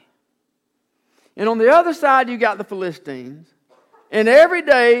valley. And on the other side, you got the Philistines. And every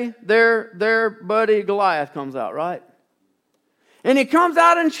day, their buddy Goliath comes out, right? And he comes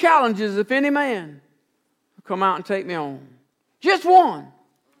out and challenges, if any man will come out and take me on. Just one.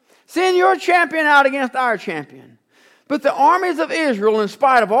 Send your champion out against our champion. But the armies of Israel, in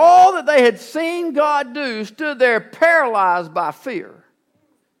spite of all that they had seen God do, stood there paralyzed by fear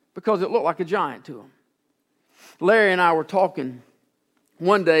because it looked like a giant to them. Larry and I were talking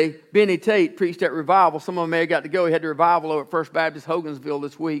one day. Benny Tate preached at revival. Some of them may have got to go. He had the revival over at First Baptist Hogansville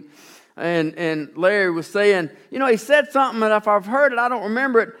this week. And Larry was saying, you know, he said something, and if I've heard it, I don't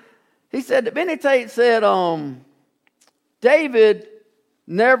remember it. He said that Benny Tate said, David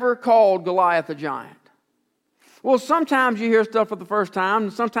never called Goliath a giant. Well, sometimes you hear stuff for the first time,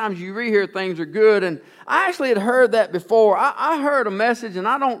 and sometimes you rehear things are good. And I actually had heard that before. I heard a message, and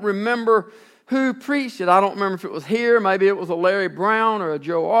I don't remember who preached it. I don't remember if it was here. Maybe it was a Larry Brown or a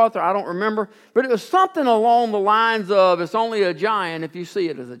Joe Arthur. I don't remember. But it was something along the lines of, it's only a giant if you see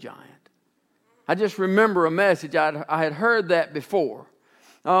it as a giant. I just remember a message. I had heard that before.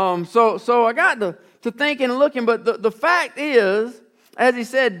 So I got to thinking and looking. But the fact is, as he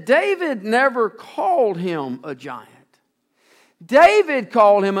said, David never called him a giant. David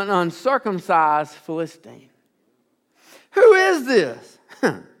called him an uncircumcised Philistine. Who is this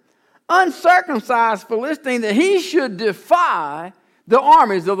uncircumcised Philistine that he should defy the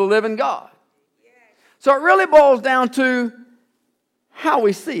armies of the living God? So it really boils down to how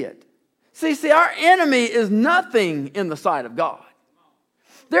we see it. See, our enemy is nothing in the sight of God.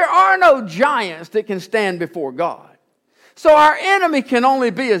 There are no giants that can stand before God. So our enemy can only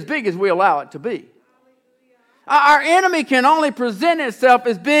be as big as we allow it to be. Our enemy can only present itself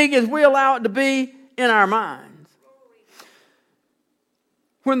as big as we allow it to be in our minds.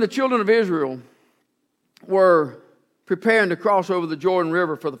 When the children of Israel were preparing to cross over the Jordan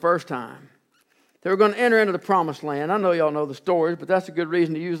River for the first time, they were going to enter into the promised land. I know y'all know the stories, but that's a good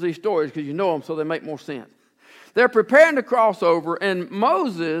reason to use these stories because you know them so they make more sense. They're preparing to cross over, and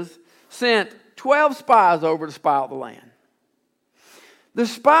Moses sent 12 spies over to spy out the land. The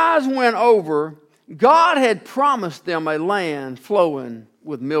spies went over. God had promised them a land flowing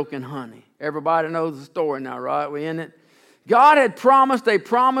with milk and honey. Everybody knows the story now, right? We in it? God had promised a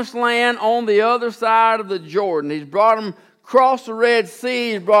promised land on the other side of the Jordan. He's brought them across the Red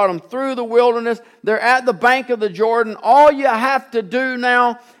Sea. He's brought them through the wilderness. They're at the bank of the Jordan. All you have to do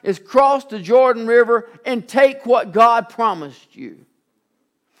now is cross the Jordan River and take what God promised you.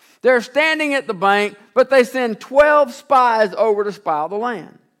 They're standing at the bank, but they send 12 spies over to spy the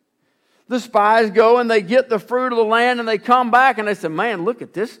land. The spies go and they get the fruit of the land and they come back and they say, man, look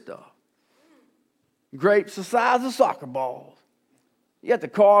at this stuff. Grapes the size of soccer balls. You have to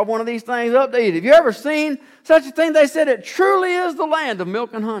carve one of these things up to eat. Have you ever seen such a thing? They said it truly is the land of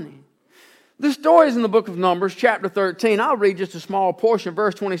milk and honey. This story is in the book of Numbers, chapter 13. I'll read just a small portion,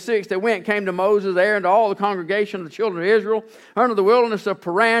 verse 26. They went and came to Moses, Aaron, and to all the congregation of the children of Israel under the wilderness of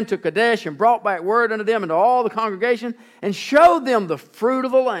Paran to Kadesh, and brought back word unto them and to all the congregation, and showed them the fruit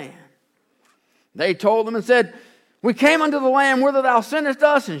of the land. They told them and said, we came unto the land whither thou sendest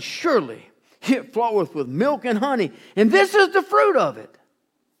us, and surely it floweth with milk and honey, and this is the fruit of it.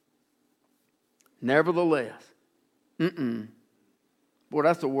 Nevertheless, boy,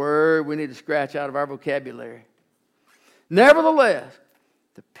 that's a word we need to scratch out of our vocabulary. Nevertheless,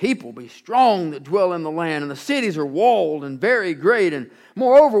 the people be strong that dwell in the land, and the cities are walled and very great. And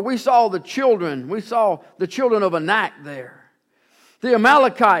moreover, we saw the children of Anak there. The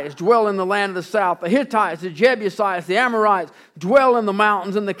Amalekites dwell in the land of the south. The Hittites, the Jebusites, the Amorites dwell in the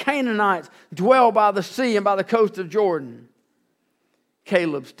mountains, and the Canaanites dwell by the sea and by the coast of Jordan.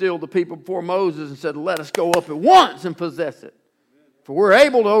 Caleb stilled the people before Moses and said, let us go up at once and possess it, for we're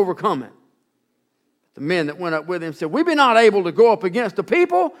able to overcome it. The men that went up with him said, we be not able to go up against the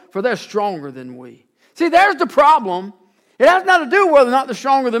people, for they're stronger than we. See, there's the problem. It has nothing to do with whether or not they're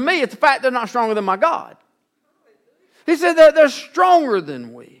stronger than me. It's the fact they're not stronger than my God. He said that they're stronger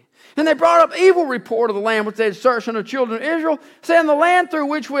than we. And they brought up evil report of the land which they had searched unto the children of Israel, saying, the land through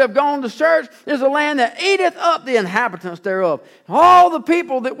which we have gone to search is a land that eateth up the inhabitants thereof. All the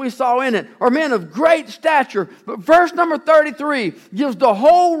people that we saw in it are men of great stature. But verse number 33 gives the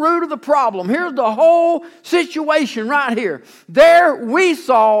whole root of the problem. Here's the whole situation right here. There we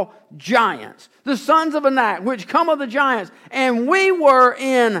saw giants, the sons of Anak, which come of the giants, and we were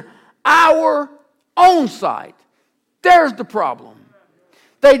in our own sight. There's the problem.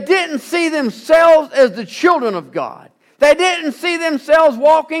 They didn't see themselves as the children of God. They didn't see themselves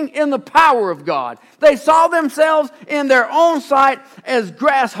walking in the power of God. They saw themselves in their own sight as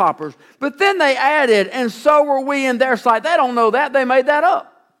grasshoppers. But then they added, and so were we in their sight. They don't know that. They made that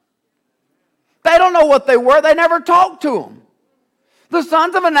up. They don't know what they were. They never talked to them. The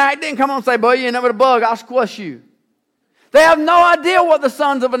sons of Anak didn't come on and say, boy, you ain't never a bug. I'll squash you. They have no idea what the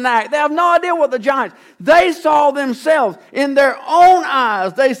sons of Anak. They have no idea what the giants. They saw themselves in their own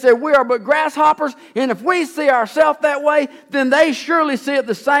eyes. They said, we are but grasshoppers, and if we see ourselves that way, then they surely see it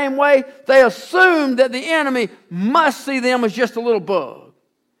the same way. They assumed that the enemy must see them as just a little bug.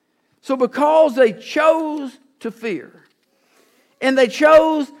 So because they chose to fear, and they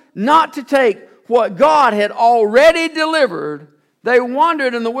chose not to take what God had already delivered, they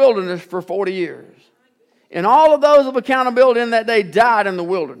wandered in the wilderness for 40 years. And all of those of accountability in that day died in the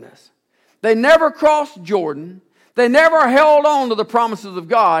wilderness. They never crossed Jordan. They never held on to the promises of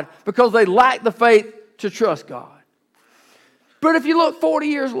God because they lacked the faith to trust God. But if you look 40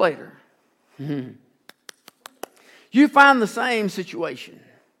 years later, you find the same situation.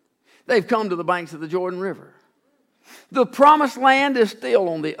 They've come to the banks of the Jordan River. The promised land is still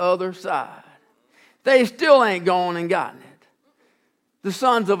on the other side. They still ain't gone and gotten it. The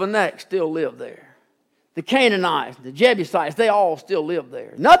sons of Anak still live there. The Canaanites, the Jebusites, they all still live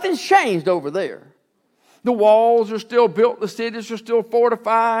there. Nothing's changed over there. The walls are still built. The cities are still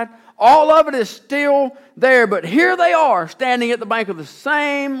fortified. All of it is still there. But here they are standing at the bank of the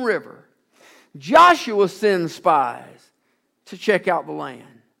same river. Joshua sends spies to check out the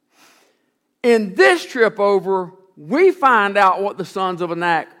land. In this trip over, we find out what the sons of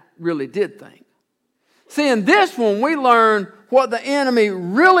Anak really did think. See, in this one, we learn what the enemy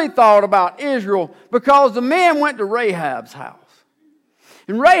really thought about Israel, because the men went to Rahab's house.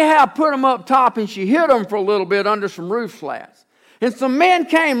 And Rahab put them up top, and she hid them for a little bit under some roof slats. And some men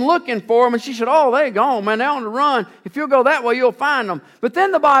came looking for them, and she said, oh, they're gone, man. They're on the run. If you'll go that way, you'll find them. But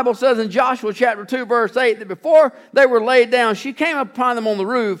then the Bible says in Joshua chapter 2, verse 8, that before they were laid down, she came upon them on the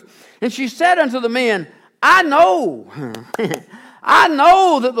roof, and she said unto the men, I know, I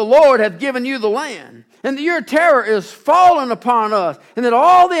know that the Lord hath given you the land, and that your terror is fallen upon us, and that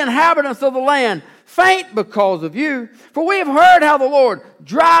all the inhabitants of the land faint because of you. For we have heard how the Lord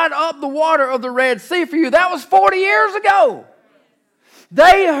dried up the water of the Red Sea for you. That was 40 years ago.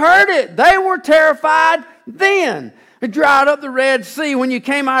 They heard it. They were terrified then. It dried up the Red Sea when you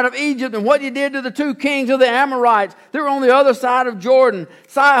came out of Egypt, and what you did to the two kings of the Amorites that were on the other side of Jordan,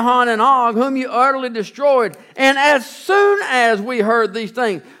 Sihon and Og, whom you utterly destroyed. And as soon as we heard these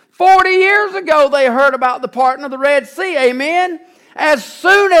things, 40 years ago they heard about the parting of the Red Sea, amen? As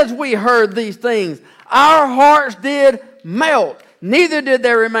soon as we heard these things, our hearts did melt. Neither did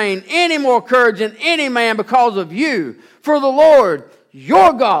there remain any more courage in any man because of you. For the Lord,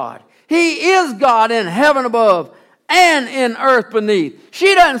 your God, He is God in heaven above and in earth beneath.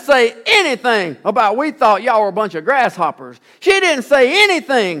 She doesn't say anything about we thought y'all were a bunch of grasshoppers. She didn't say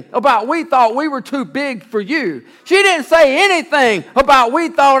anything about we thought we were too big for you. She didn't say anything about we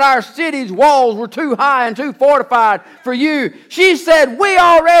thought our city's walls were too high and too fortified for you. She said we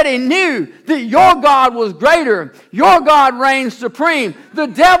already knew that your God was greater. Your God reigns supreme. The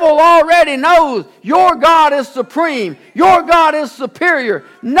devil already knows your God is supreme. Your God is superior.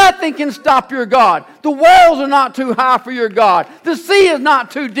 Nothing can stop your God. The walls are not too high for your God. The sea is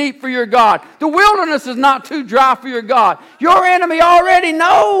not too deep for your God. The wilderness is not too dry for your God. Your enemy already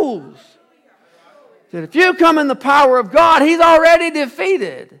knows that if you come in the power of God, he's already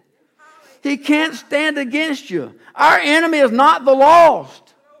defeated. He can't stand against you. Our enemy is not the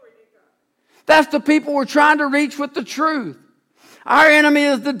lost. That's the people we're trying to reach with the truth. Our enemy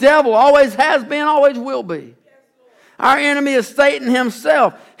is the devil, always has been, always will be. Our enemy is Satan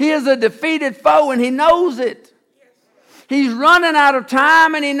himself. He is a defeated foe and he knows it. He's running out of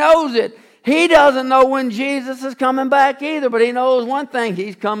time and he knows it. He doesn't know when Jesus is coming back either, but he knows one thing,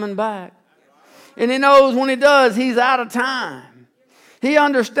 he's coming back. And he knows when he does, he's out of time. He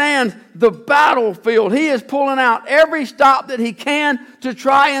understands the battlefield. He is pulling out every stop that he can to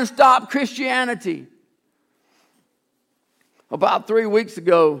try and stop Christianity. About 3 weeks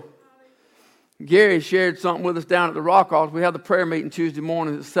ago, Gary shared something with us down at the Rock Office. We had the prayer meeting Tuesday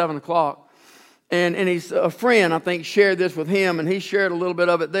morning at 7 o'clock. And he's a friend, I think, shared this with him, and he shared a little bit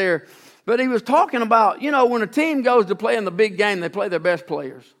of it there. But he was talking about, when a team goes to play in the big game, they play their best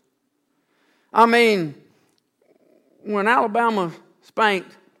players. I mean, when Alabama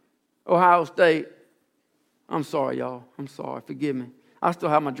spanked Ohio State, I'm sorry, y'all. I'm sorry. Forgive me. I still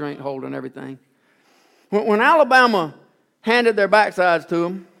have my drink holder and everything. When Alabama handed their backsides to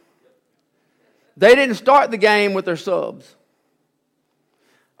them, they didn't start the game with their subs.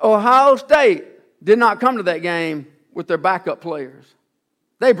 Ohio State did not come to that game with their backup players.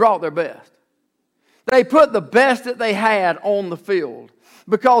 They brought their best. They put the best that they had on the field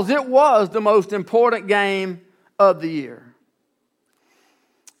because it was the most important game of the year.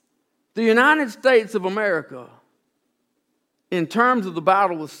 The United States of America, in terms of the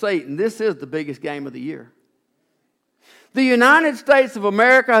battle with Satan, this is the biggest game of the year. The United States of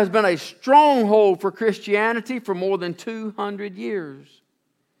America has been a stronghold for Christianity for more than 200 years.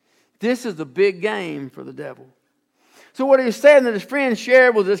 This is a big game for the devil. So what he's saying that his friend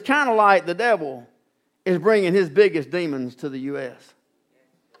shared was it's kind of like the devil is bringing his biggest demons to the U.S.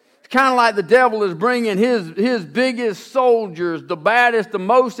 It's kind of like the devil is bringing his biggest soldiers, the baddest, the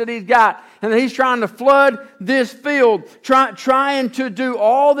most that he's got, and he's trying to flood this field, trying to do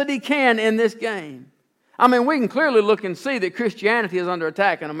all that he can in this game. I mean, we can clearly look and see that Christianity is under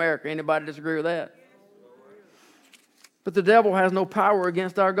attack in America. Anybody disagree with that? But the devil has no power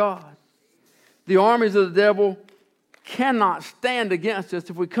against our God. The armies of the devil cannot stand against us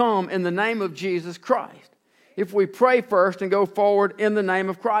if we come in the name of Jesus Christ. If we pray first and go forward in the name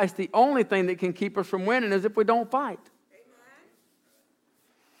of Christ, the only thing that can keep us from winning is if we don't fight.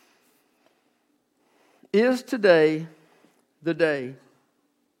 Is today the day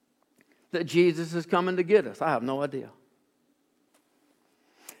that Jesus is coming to get us? I have no idea.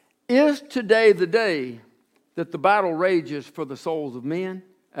 Is today the day that the battle rages for the souls of men?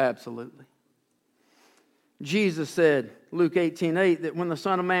 Absolutely. Jesus said, Luke 18:8, that when the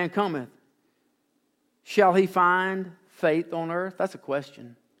Son of Man cometh, shall he find faith on earth? That's a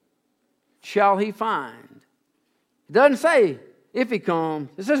question. Shall he find? It doesn't say if he comes.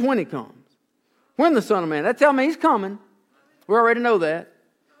 It says when he comes. When the Son of Man. That tells me he's coming. We already know that.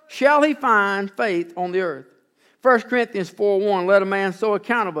 Shall he find faith on the earth? 1 Corinthians 4:1, let a man so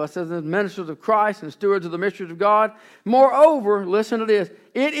account of us as ministers of Christ and stewards of the mysteries of God. Moreover, listen to this,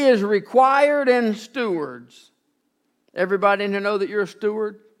 it is required in stewards. Everybody in here know that you're a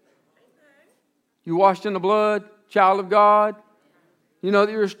steward? You washed in the blood, child of God? You know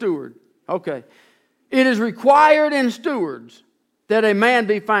that you're a steward. Okay. It is required in stewards that a man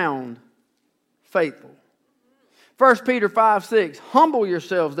be found faithful. 1 Peter 5:6, humble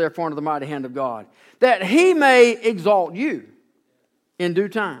yourselves therefore under the mighty hand of God, that he may exalt you in due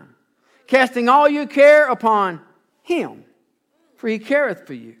time, casting all your care upon him, for he careth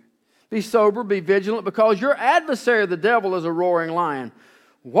for you. Be sober, be vigilant, because your adversary the devil is a roaring lion,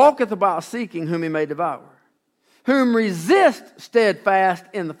 walketh about seeking whom he may devour, whom resist steadfast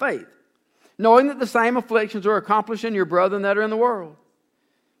in the faith, knowing that the same afflictions are accomplished in your brethren that are in the world.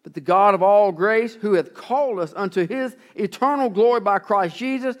 But the God of all grace, who hath called us unto his eternal glory by Christ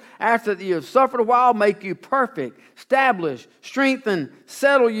Jesus, after that you have suffered a while, make you perfect, establish, strengthen,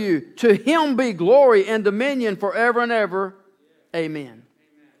 settle you. To him be glory and dominion forever and ever. Amen.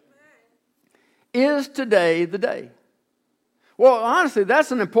 Is today the day? Well, honestly,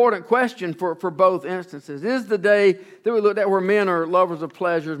 that's an important question for both instances. Is the day that we looked at where men are lovers of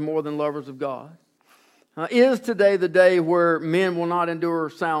pleasures more than lovers of God? Is today the day where men will not endure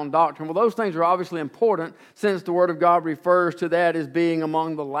sound doctrine? Well, those things are obviously important since the Word of God refers to that as being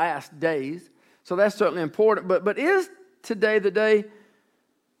among the last days. So that's certainly important. But is today the day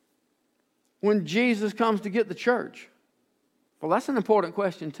when Jesus comes to get the church? Well, that's an important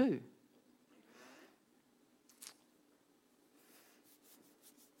question too.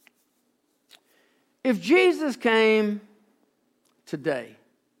 If Jesus came today,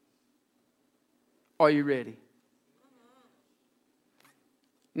 are you ready?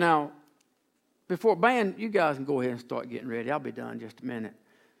 Now, before band, you guys can go ahead and start getting ready. I'll be done in just a minute.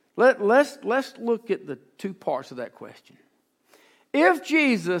 Let's look at the two parts of that question. If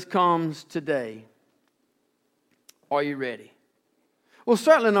Jesus comes today, are you ready? Well,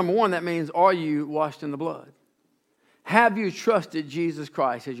 certainly number one, that means, are you washed in the blood? Have you trusted Jesus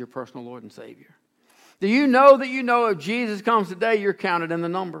Christ as your personal Lord and Savior? Do you know that if Jesus comes today, you're counted in the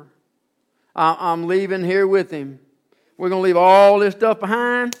number? I'm leaving here with Him. We're going to leave all this stuff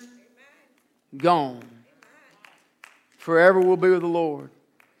behind. Gone. Forever we'll be with the Lord.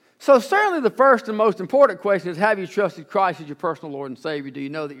 So certainly the first and most important question is, have you trusted Christ as your personal Lord and Savior? Do you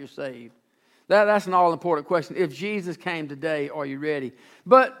know that you're saved? That's an all-important question. If Jesus came today, are you ready?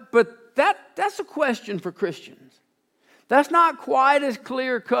 But that's a question for Christians. That's not quite as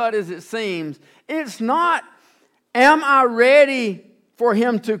clear-cut as it seems. It's not, am I ready for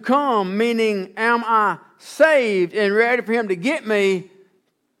Him to come, meaning am I saved and ready for Him to get me,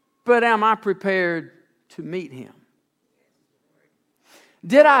 but am I prepared to meet Him?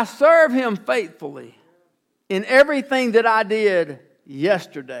 Did I serve Him faithfully in everything that I did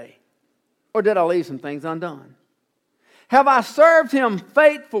yesterday? Or did I leave some things undone? Have I served Him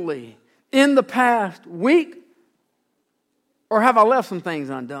faithfully in the past week? Or have I left some things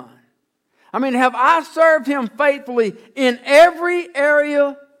undone? I mean, have I served Him faithfully in every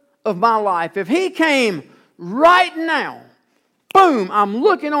area of my life? If He came right now, boom, I'm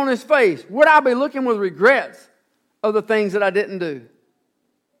looking on His face, would I be looking with regrets of the things that I didn't do?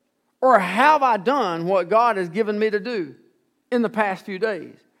 Or have I done what God has given me to do in the past few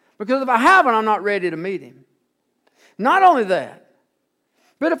days? Because if I haven't, I'm not ready to meet Him. Not only that,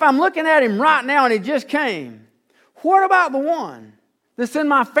 but if I'm looking at Him right now and He just came, what about the one that's in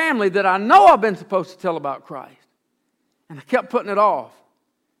my family that I know I've been supposed to tell about Christ? And I kept putting it off.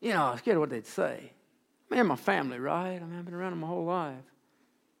 I was scared of what they'd say. Man, my family, right? I mean, I've been around them my whole life.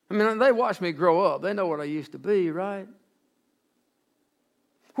 I mean, they watched me grow up. They know what I used to be, right?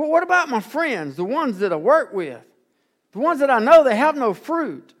 Well, what about my friends, the ones that I work with? The ones that I know they have no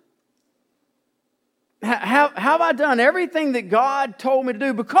fruit? Have I done everything that God told me to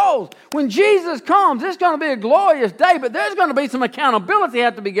do? Because when Jesus comes, it's going to be a glorious day, but there's going to be some accountability that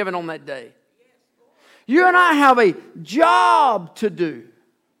has to be given on that day. You and I have a job to do.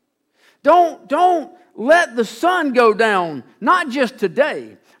 Don't let the sun go down, not just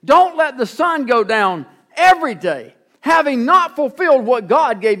today. Don't let the sun go down every day, having not fulfilled what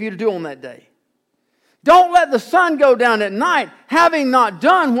God gave you to do on that day. Don't let the sun go down at night, having not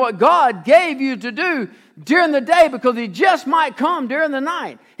done what God gave you to do during the day, because He just might come during the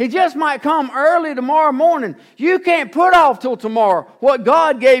night. He just might come early tomorrow morning. You can't put off till tomorrow what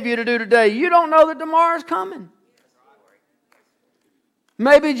God gave you to do today. You don't know that tomorrow's coming.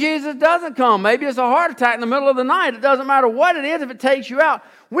 Maybe Jesus doesn't come. Maybe it's a heart attack in the middle of the night. It doesn't matter what it is if it takes you out.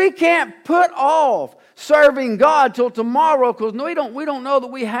 We can't put off serving God till tomorrow, because we don't know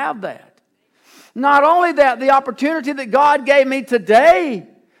that we have that. Not only that, the opportunity that God gave me today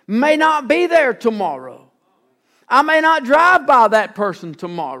may not be there tomorrow. I may not drive by that person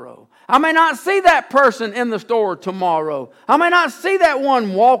tomorrow. I may not see that person in the store tomorrow. I may not see that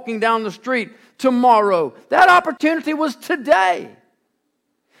one walking down the street tomorrow. That opportunity was today.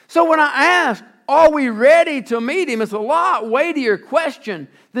 So when I ask, are we ready to meet Him? It's a lot weightier question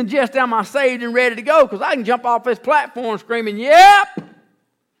than just, am I saved and ready to go? Because I can jump off this platform screaming, yep,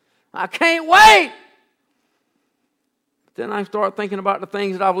 I can't wait. Then I start thinking about the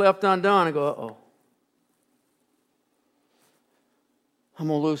things that I've left undone and go, uh-oh. I'm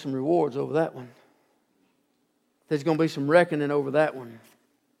going to lose some rewards over that one. There's going to be some reckoning over that one.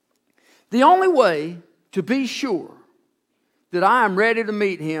 The only way to be sure that I am ready to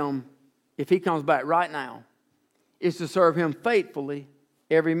meet Him if He comes back right now is to serve Him faithfully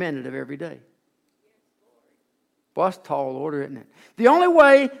every minute of every day. Well, that's a tall order, isn't it? The only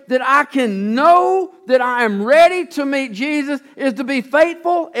way that I can know that I am ready to meet Jesus is to be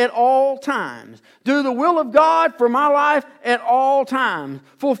faithful at all times. Do the will of God for my life at all times.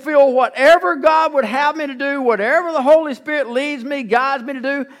 Fulfill whatever God would have me to do, whatever the Holy Spirit leads me, guides me to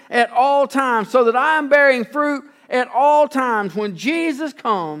do at all times, so that I am bearing fruit at all times. When Jesus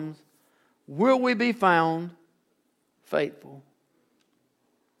comes, will we be found faithful?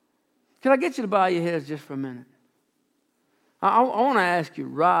 Can I get you to bow your heads just for a minute? I want to ask you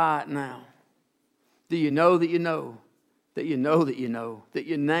right now, do you know that you know that you know that you know that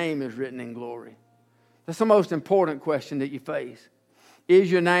your name is written in glory? That's the most important question that you face.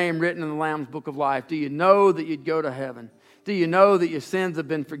 Is your name written in the Lamb's Book of Life? Do you know that you'd go to heaven? Do you know that your sins have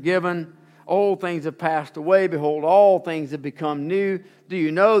been forgiven? Old things have passed away. Behold, all things have become new. Do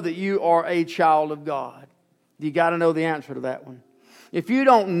you know that you are a child of God? You got to know the answer to that one. If you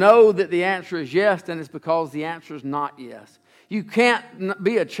don't know that the answer is yes, then it's because the answer is not yes. You can't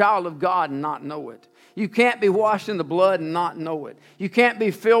be a child of God and not know it. You can't be washed in the blood and not know it. You can't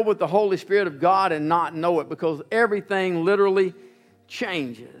be filled with the Holy Spirit of God and not know it, because everything literally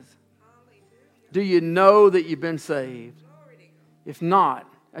changes. Do you know that you've been saved? If not,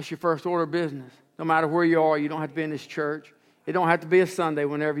 that's your first order of business. No matter where you are, you don't have to be in this church. It don't have to be a Sunday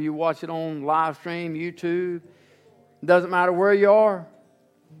whenever you watch it on live stream, YouTube. It doesn't matter where you are.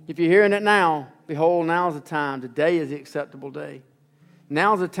 If you're hearing it now, behold, now's the time. Today is the acceptable day.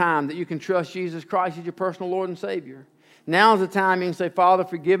 Now's the time that you can trust Jesus Christ as your personal Lord and Savior. Now's the time you can say, Father,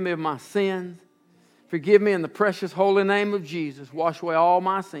 forgive me of my sins. Forgive me in the precious holy name of Jesus. Wash away all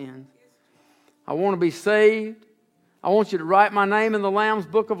my sins. I want to be saved. I want you to write my name in the Lamb's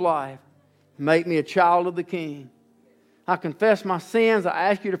Book of Life. Make me a child of the King. I confess my sins. I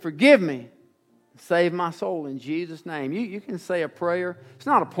ask you to forgive me. Save my soul in Jesus' name. You can say a prayer. It's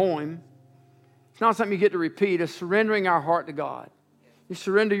not a poem. It's not something you get to repeat. It's surrendering our heart to God. You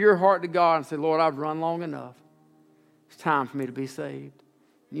surrender your heart to God and say, Lord, I've run long enough. It's time for me to be saved.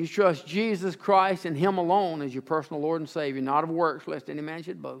 And you trust Jesus Christ and Him alone as your personal Lord and Savior, not of works, lest any man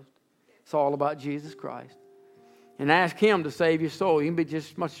should boast. It's all about Jesus Christ. And ask Him to save your soul. You can be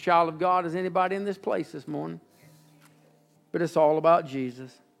just as much a child of God as anybody in this place this morning. But it's all about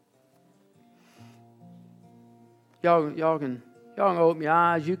Jesus. Y'all can open your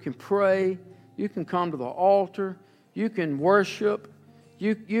eyes. You can pray. You can come to the altar. You can worship.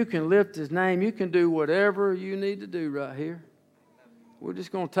 You can lift His name. You can do whatever you need to do right here. We're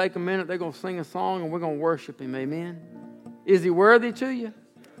just going to take a minute. They're going to sing a song and we're going to worship Him. Amen. Is He worthy to you?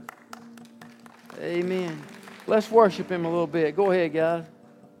 Amen. Let's worship Him a little bit. Go ahead, guys.